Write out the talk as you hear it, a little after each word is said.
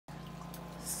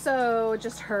So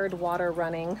just heard water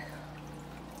running,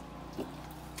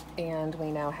 and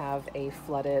we now have a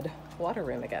flooded water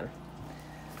room again.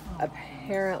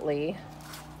 Apparently,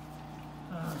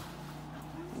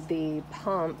 the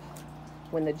pump,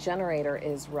 when the generator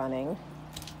is running,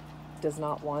 does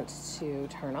not want to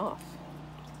turn off.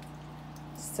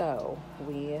 So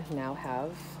we now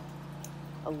have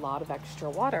a lot of extra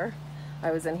water.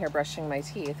 I was in here brushing my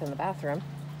teeth in the bathroom,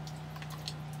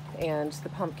 and the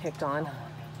pump kicked on,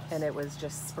 and it was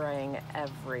just spraying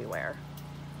everywhere.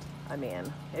 I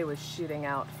mean, it was shooting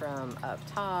out from up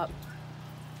top.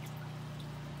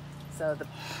 So the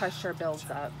pressure builds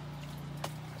up,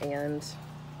 and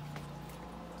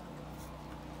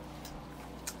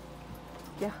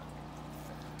yeah.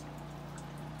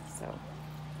 So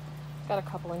got a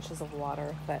couple inches of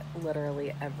water, but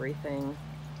literally everything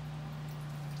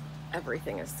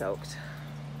is soaked.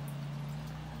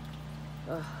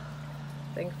 Ugh.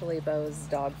 Thankfully, Bo's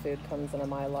dog food comes in a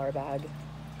Mylar bag.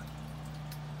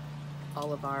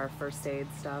 All of our first aid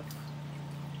stuff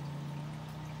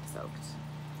soaked.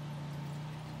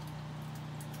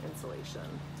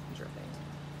 Insulation dripping,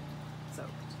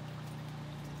 soaked.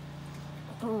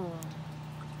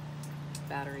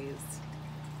 Batteries,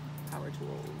 power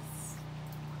tools,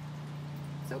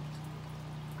 soaked.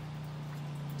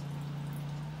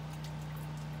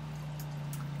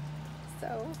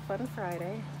 So, fun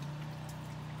Friday.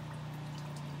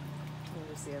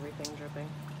 You see everything dripping.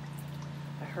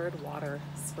 I heard water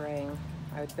spraying.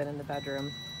 I'd been in the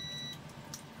bedroom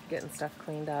getting stuff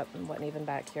cleaned up and wasn't even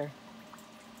back here.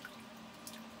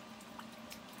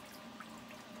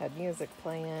 Had music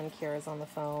playing, Kira's on the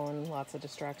phone, lots of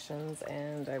distractions,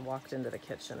 and I walked into the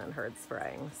kitchen and heard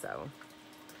spraying, so.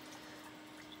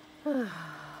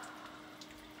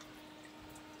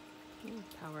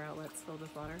 Power outlets filled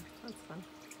with water. That's fun.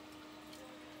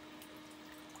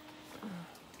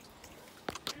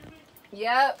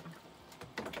 Yep.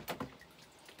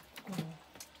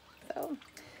 So,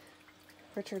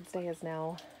 Richard's day is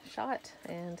now shot,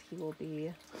 and he will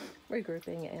be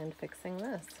regrouping and fixing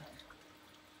this.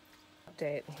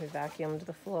 Update, you vacuumed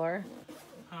the floor.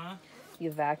 Huh?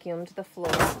 You vacuumed the floor.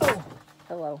 Oh,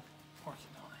 hello.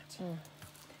 Working on it.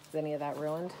 Is any of that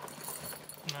ruined?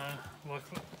 No,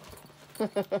 luckily.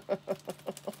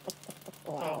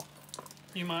 Wow. Oh,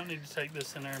 you might need to take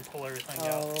this in there and pull everything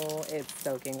out. Oh, it's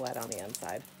soaking wet on the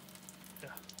inside. Yeah.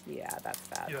 Yeah, that's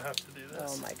bad. You'll have to do this.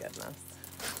 Oh my goodness.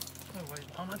 Oh, wait,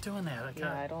 I'm not doing that.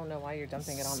 Yeah, I don't know why you're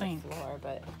dumping it on the floor,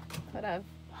 but whatever.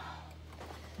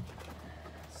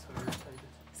 So irritated.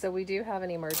 So we do have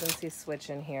an emergency switch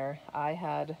in here. I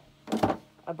had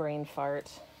a brain fart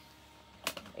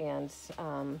and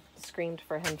screamed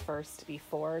for him first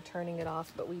before turning it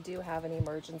off, but we do have an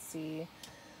emergency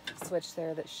switch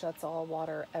there that shuts all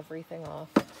water, everything off.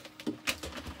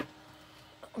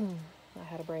 I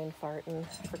had a brain fart and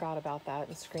forgot about that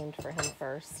and screamed for him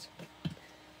first.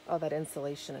 Oh, that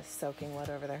insulation is soaking wet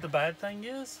over there. The bad thing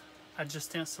is, I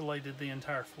just insulated the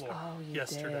entire floor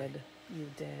yesterday. Did. You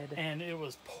did. And it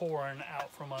was pouring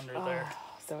out from under there.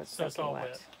 So it's soaking all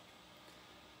wet.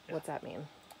 Yeah. What's that mean?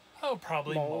 Oh,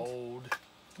 probably mold.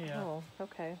 Yeah. Oh,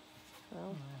 okay.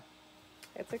 Well,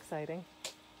 it's exciting.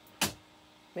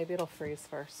 Maybe it'll freeze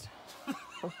first.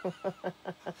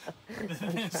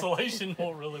 The insulation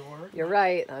won't really work. You're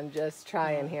right. I'm just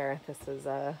trying here. This is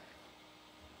a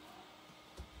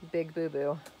big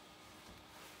boo-boo.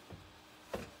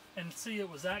 And see, it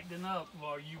was acting up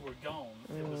while you were gone.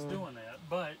 It was doing that.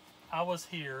 But I was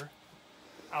here.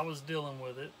 I was dealing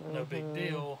with it. No big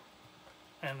deal.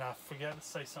 And I forgot to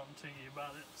say something to you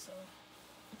about it. So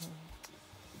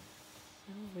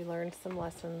we learned some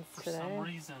lessons today. For some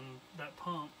reason, that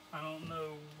pump, I don't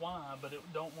know why, but it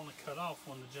don't want to cut off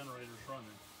when the generator's running.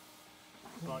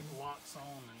 Like locks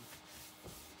on and...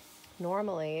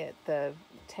 Normally, the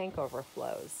tank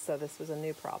overflows, so this was a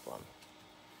new problem.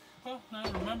 Well, no,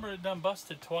 remember it done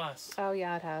busted twice. Oh,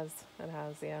 yeah, it has. It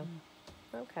has, yeah.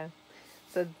 Okay.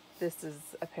 So this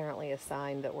is apparently a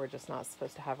sign that we're just not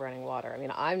supposed to have running water. I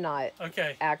mean, I'm not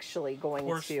actually going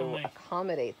to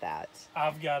accommodate that.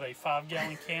 I've got a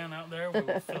 5-gallon can out there. We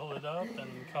will fill it up and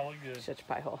call it good. Shitch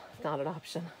pie hole. Not an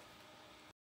option.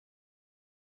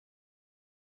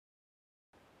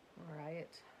 All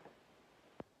right.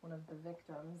 One of the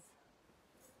victims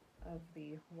of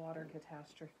the water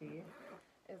catastrophe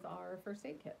is our first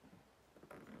aid kit.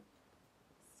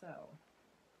 So,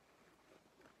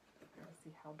 let's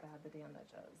see how bad the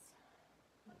damage is.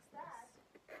 What's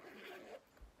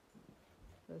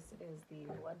this? This is the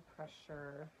blood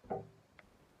pressure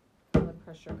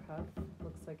cuff.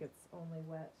 Looks like it's only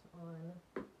wet on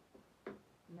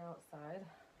the outside.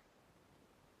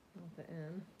 at the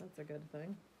end. That's a good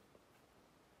thing.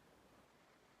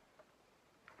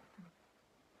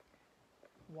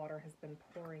 Water has been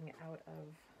pouring out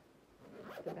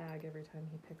of the bag every time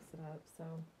he picks it up,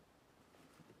 so.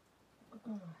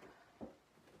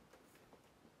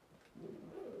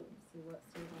 See what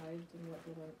survived and what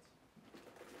didn't.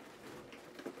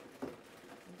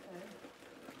 Okay.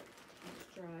 It's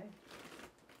dry.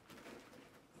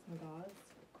 Some gauze.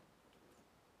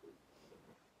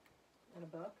 And a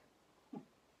book.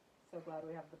 So glad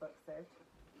we have the book saved.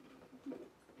 I'm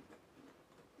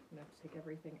gonna have to take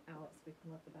everything out so we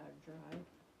can let the bag dry.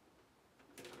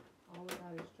 All of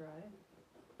that is dry.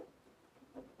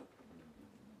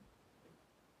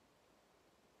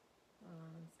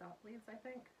 Stop leaves, I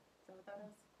think. Is that what that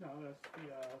is? No, that's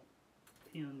the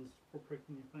pins for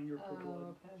pricking your finger for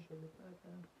blood. Okay. Sure.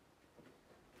 Okay.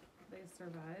 They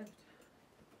survived.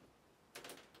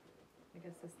 I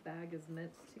guess this bag is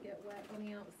meant to get wet on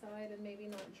the outside and maybe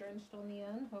not drenched on the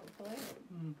end, hopefully.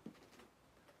 Mm.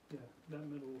 Yeah, that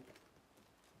middle.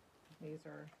 These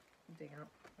are damp,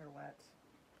 they're wet.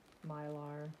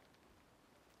 Mylar.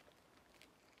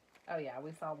 Oh yeah,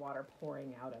 we saw water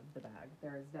pouring out of the bag.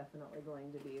 There is definitely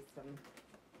going to be some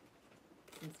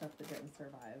stuff that didn't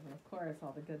survive. And of course,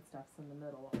 all the good stuff's in the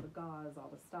middle. All the gauze, all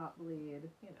the stop bleed,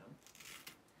 you know.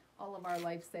 All of our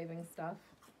life-saving stuff.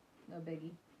 No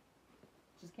biggie.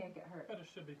 Just can't get hurt. But it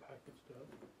should be packaged up.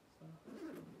 So.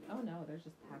 Oh no, there's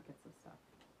just packets of stuff.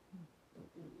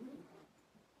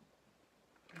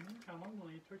 How long will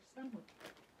you eat turkey sandwich?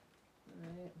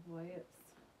 Alright, wipes.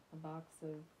 A box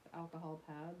of alcohol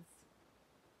pads.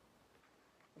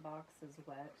 The box is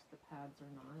wet, the pads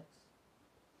are not.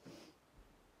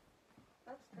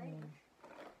 That's strange.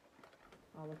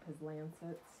 All of his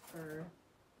lancets for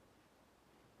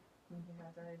when he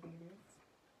had diabetes.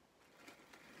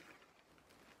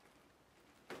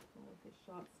 All of his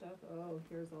shop stuff. Oh,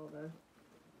 here's all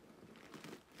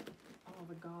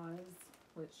the gauze,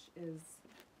 which is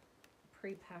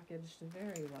pre-packaged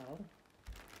very well.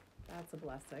 That's a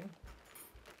blessing.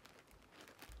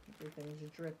 Everything's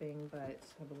dripping, but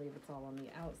I believe it's all on the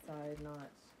outside,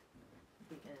 not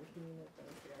the end. Can you move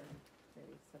those here?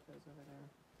 Maybe set those over there.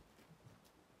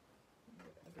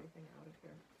 Get everything out of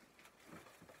here.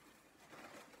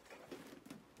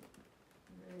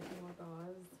 There's more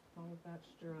gauze. All of that's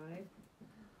dry.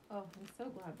 Oh, I'm so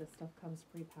glad this stuff comes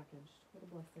pre-packaged. What a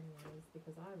blessing that is,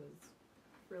 because I was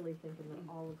really thinking that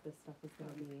all of this stuff was going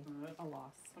to be a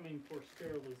loss. I mean, for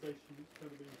sterilization, it's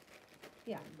going to be.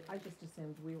 Yeah, I just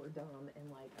assumed we were dumb and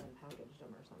like unpackaged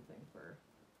them or something for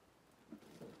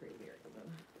some crazy reason.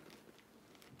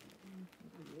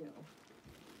 Ew.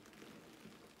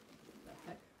 The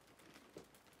heck?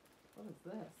 What is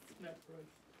this? Neck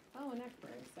brace. Oh, a neck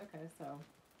brace. Okay, so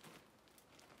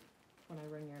when I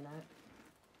wring your neck,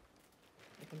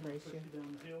 I can brace Push you. you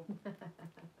down the hill.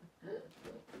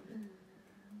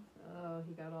 Oh,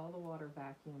 he got all the water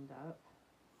vacuumed up.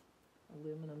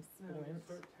 Aluminum Now we can splints.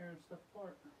 start tearing stuff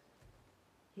apart.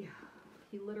 Yeah,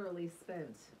 he literally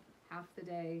spent half the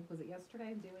day, was it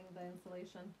yesterday, doing the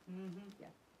insulation? Mm-hmm.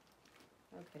 Yeah.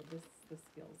 Okay, this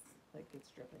feels like it's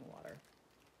dripping water.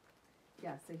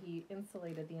 Yeah, so he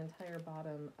insulated the entire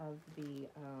bottom of the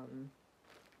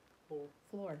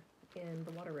floor in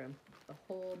the water room. The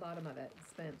whole bottom of it.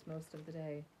 Spent most of the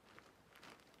day.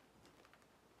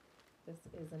 This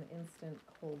is an instant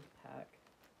cold pack.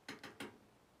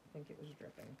 I think it was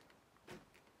dripping.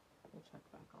 We'll check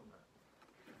back on that.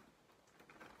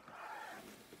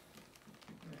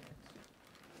 Alright.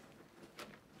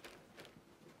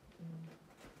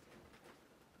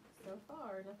 So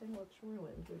far, nothing looks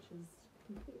ruined, which is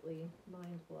completely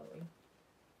mind-blowing.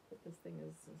 But this thing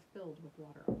is filled with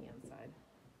water on the inside.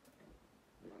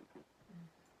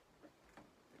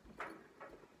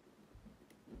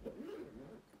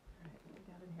 Alright, what we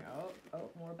got in here? Oh,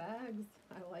 more bags.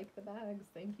 I like the bags.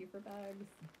 Thank you for bags.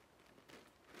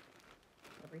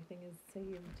 Everything is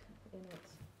saved in it.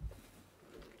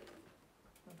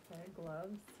 Okay,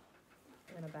 gloves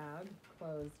in a bag,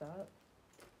 closed up.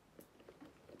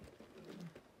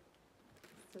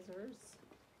 Scissors.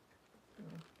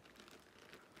 Oh.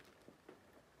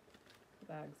 The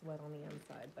bag's wet on the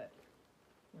inside, but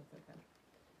that's okay.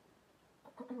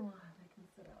 They can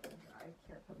sit out and dry.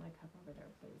 Here, put my cup over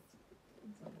there, please.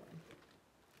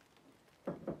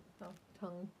 Oh,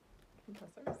 tongue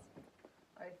compressors.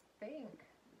 I think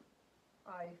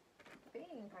I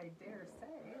dare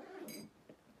say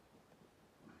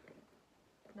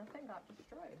nothing got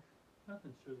destroyed.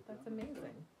 Nothing should have. That's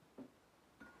amazing.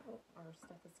 Oh, our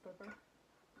stethoscope.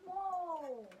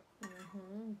 Whoa!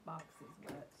 Box is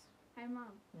wet. Hey,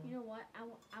 Mom. Yeah. You know what?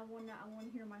 I want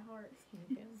to hear my heart.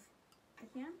 You can.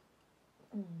 can.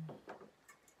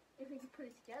 If we can put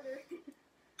it together.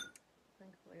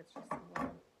 Thankfully, it's just some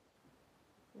little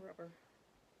rubber.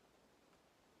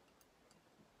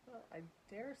 Well, I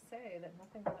dare say that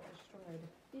nothing got destroyed.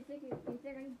 Do you think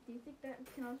that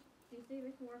can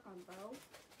work on Bo?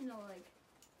 You know, like.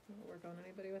 It'll work on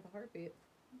anybody with a heartbeat.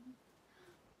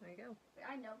 There you go.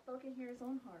 I know Bo can hear his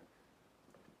own heart.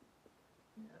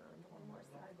 And one more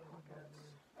side pocket.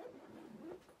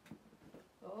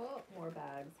 Oh, more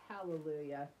bags.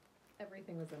 Hallelujah.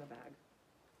 Everything was in a bag.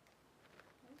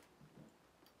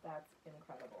 That's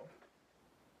incredible.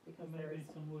 Because There may there's,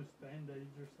 be some loose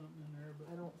band-aids or something in there,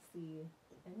 but I don't see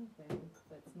anything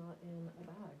that's not in a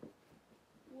bag.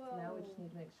 Whoa. So now we just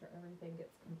need to make sure everything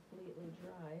gets completely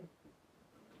dry.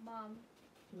 Mom.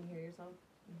 Can you hear yourself?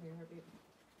 Can you hear your heartbeat?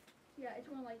 Yeah, it's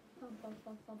going like bump, bump,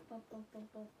 bump, bump, bump, bump, bump,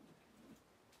 bump.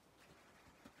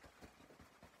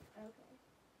 Okay.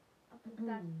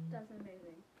 That's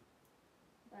amazing.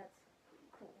 That's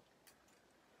cool.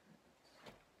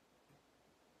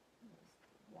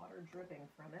 Water dripping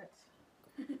from it.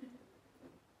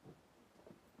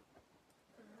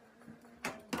 I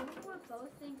wonder what Bo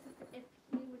thinks if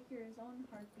he would hear his own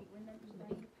heartbeat when they're just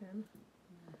like. Pin.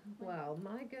 Well,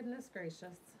 my goodness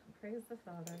gracious. Praise the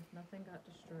Father. Nothing got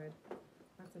destroyed.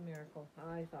 That's a miracle.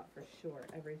 I thought for sure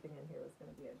everything in here was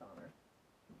going to be a goner.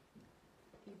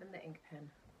 Even the ink pen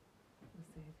was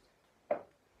saved.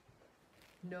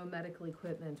 No medical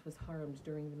equipment was harmed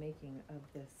during the making of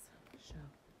this show.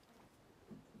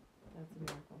 That's a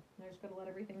miracle. Now just got to let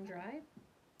everything dry,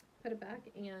 put it back,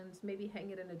 and maybe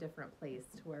hang it in a different place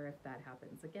to where if that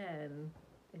happens again,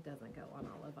 it doesn't go on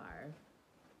all of our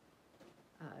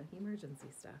emergency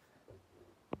stuff.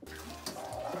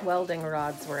 Welding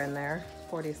rods were in there,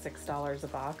 $46 a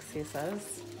box, he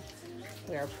says.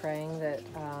 We are praying that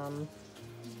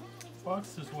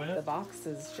box is wet. the box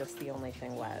is just the only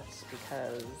thing wet,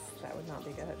 because that would not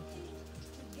be good.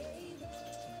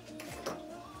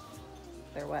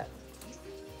 They're wet.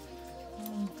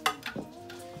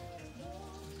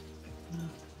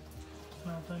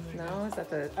 No, is that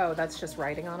the, oh, that's just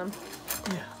writing on them?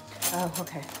 Yeah. Oh,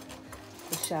 okay.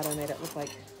 The shadow made it look like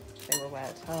they were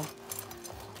wet. Oh,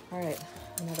 all right,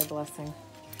 another blessing.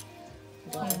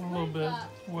 A little bit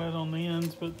wet on the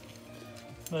ends, but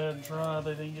they're dry.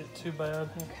 They didn't get too bad.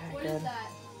 Okay, What good. is that?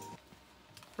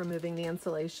 Removing the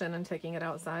insulation and taking it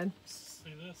outside.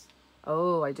 See this?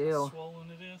 Oh, I How do. swollen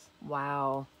it is.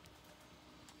 Wow.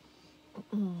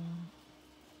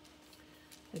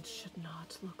 It should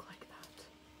not look like that.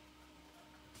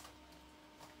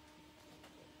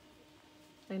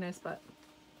 Hey, nice butt.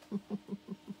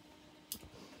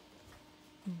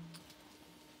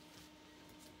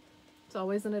 It's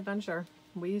always an adventure.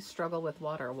 We struggle with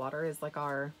water. Water is like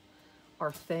our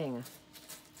thing.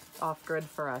 Off grid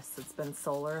for us. It's been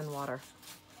solar and water.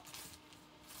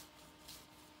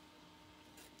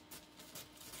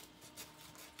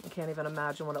 I can't even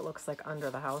imagine what it looks like under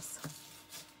the house.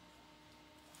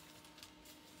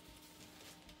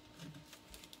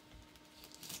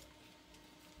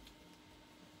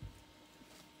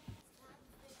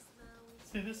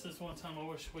 See, this is one time I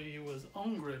wish we was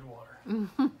on grid water. Seeing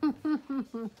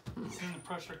the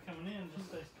pressure coming in just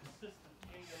stays consistent.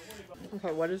 You ain't gotta worry about it.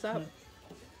 Okay, what is that?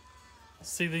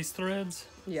 See these threads?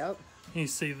 Yep. You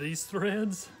see these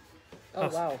threads? Oh,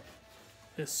 wow.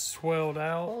 It's swelled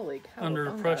out Holy cow. under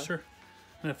the pressure,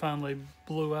 and it finally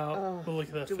blew out. Oh, But look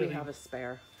at that do we fitting. have a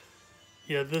spare?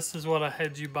 Yeah, this is what I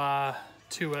had you buy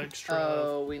 2 extra of.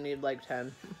 Oh, we need like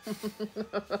 10.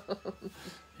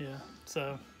 Yeah,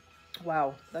 so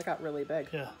Wow, that got really big.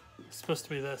 yeah, it's supposed to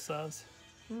be that size.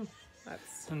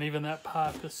 That's, And even that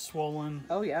pipe is swollen.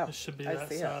 oh yeah, It should be I that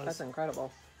see size. it. That's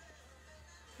incredible.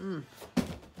 All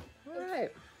right.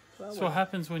 Well, So what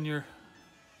happens when your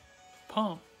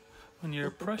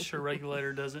pressure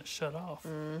regulator doesn't shut off?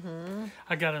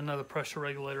 I got another pressure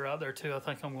regulator out there too. I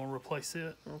think I'm going to replace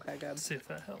it. okay, good. See if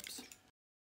that helps.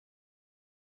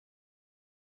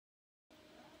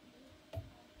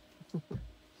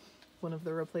 One of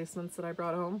the replacements that I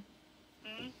brought home.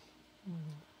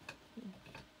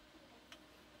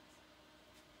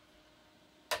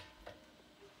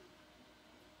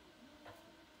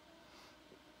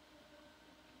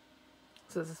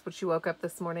 So is this what you woke up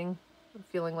this morning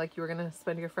feeling like you were going to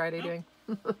spend your Friday doing?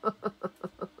 Not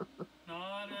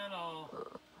at all.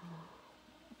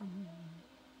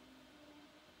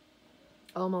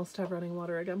 Almost have running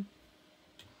water again.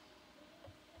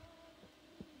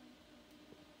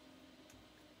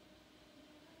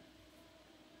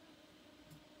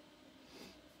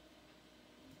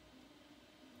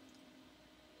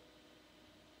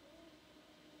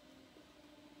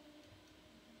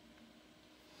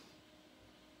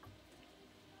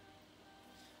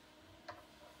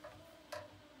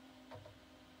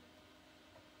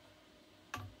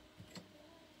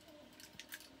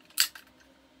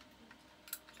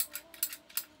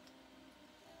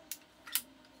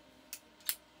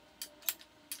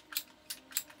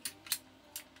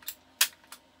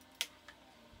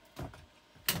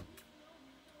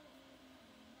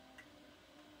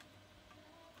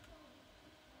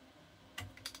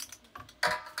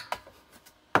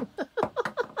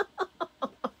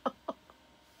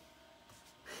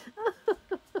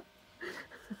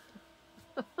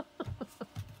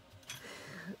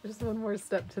 One more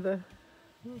step to the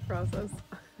process.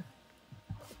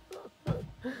 Oh,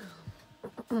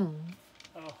 and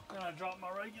I dropped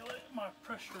my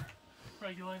pressure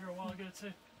regulator a while ago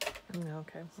too.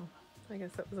 Okay, well, I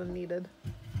guess that was a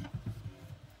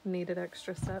needed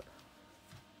extra step.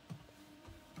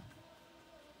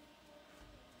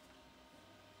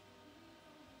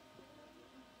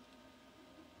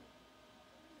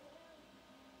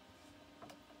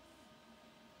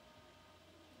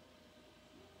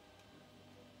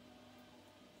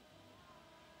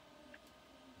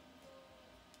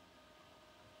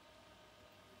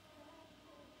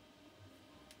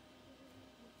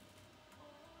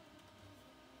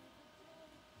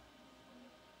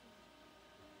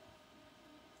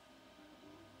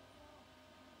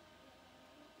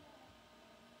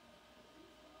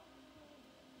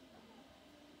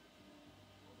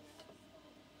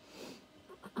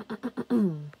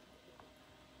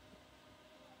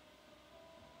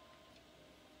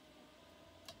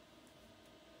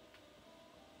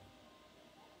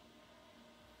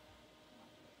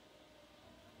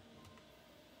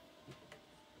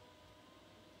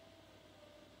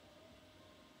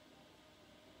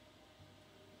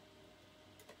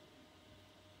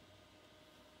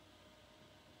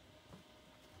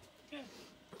 Okay.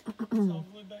 It's all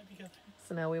glued back together.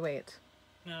 So now we wait.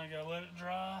 Now I gotta let it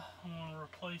dry. I'm gonna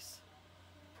replace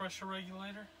pressure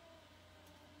regulator,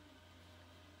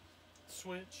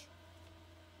 switch.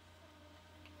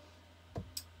 Oh,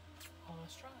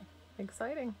 let's try it.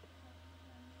 Exciting.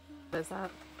 What is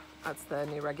that? That's the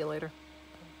new regulator.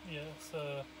 Yeah, it's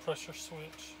a pressure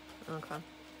switch. Okay.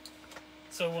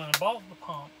 So when I bought the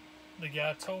pump, the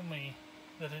guy told me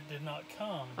that it did not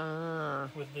come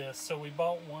with this, so we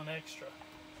bought one extra.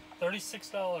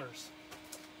 $36.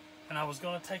 And I was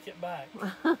going to take it back.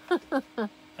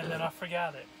 And then I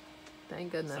forgot it.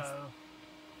 Thank goodness. So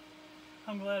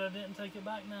I'm glad I didn't take it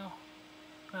back now.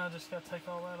 Now I just got to take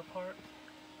all that apart.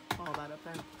 All that up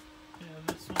there. Yeah,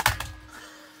 this one.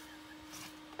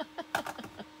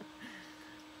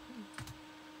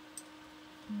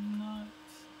 Nuts.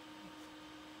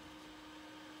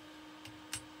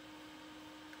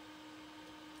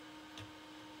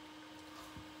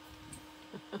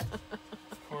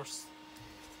 Of course,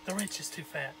 the wrench is too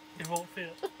fat. It won't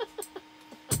fit.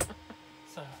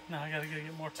 So now I gotta go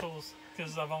get more tools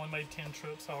because I've only made 10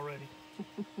 trips already.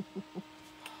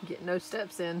 Get no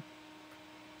steps in.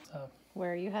 So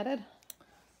Where are you headed?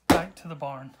 back to the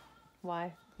barn.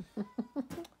 Why?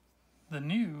 The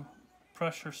new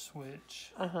pressure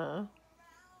switch.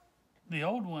 The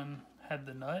old one had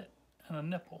the nut and a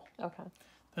nipple. Okay.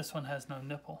 This one has no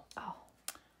nipple. Oh.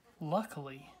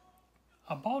 Luckily,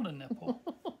 I bought a nipple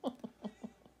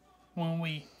when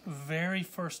we very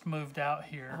first moved out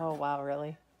here. Oh, wow,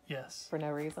 really? Yes. For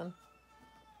no reason?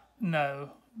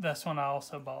 No, that's when I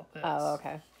also bought this. Oh,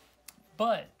 okay.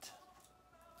 But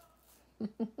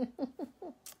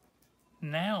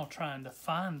now trying to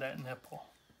find that nipple.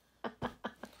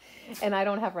 And I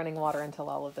don't have running water until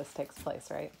all of this takes place,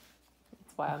 right?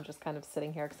 That's why I'm just kind of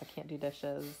sitting here because I can't do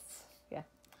dishes. Yeah.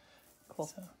 Cool.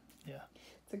 So, yeah.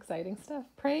 It's exciting stuff.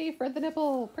 Pray for the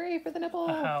nipple. Pray for the nipple.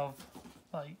 I have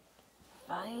like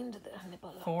Find the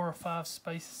nipple. 4 or 5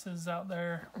 spaces out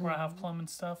there where I have plumbing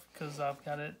stuff because I've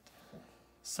got it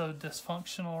so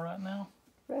dysfunctional right now.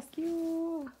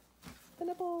 Rescue the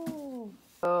nipple.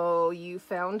 Oh, you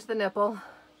found the nipple.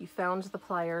 You found the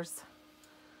pliers.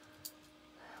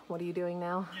 What are you doing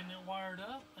now? Getting it wired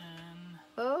up and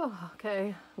Oh,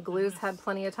 okay. Glue's had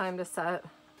plenty of time to set.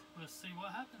 let's see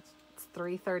what happens. It's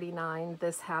 3:39.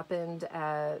 This happened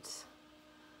at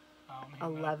I don't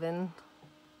even know. 11.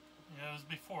 Yeah, it was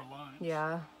before lunch.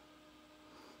 Yeah.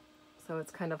 So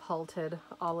it's kind of halted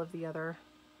all of the other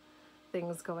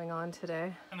things going on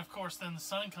today. And of course, then the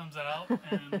sun comes out,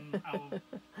 and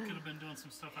could have been doing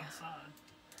some stuff outside.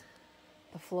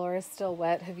 The floor is still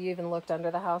wet. Have you even looked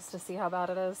under the house to see how bad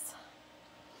it is?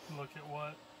 Look at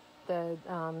what? The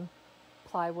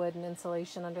plywood and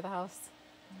insulation under the house.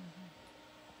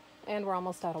 And we're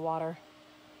almost out of water.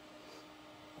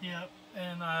 Yep,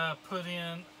 and I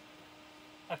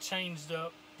changed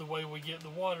up the way we get the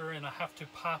water, and I have to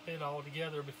pipe it all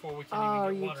together before we can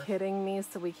Are even get you water. kidding me?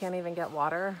 So we can't even get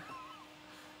water?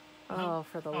 No, Oh,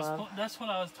 for the love. That's what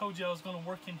I was told you I was going to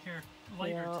work in here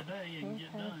later Yeah. today and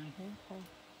get done. Okay.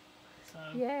 So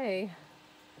Yay.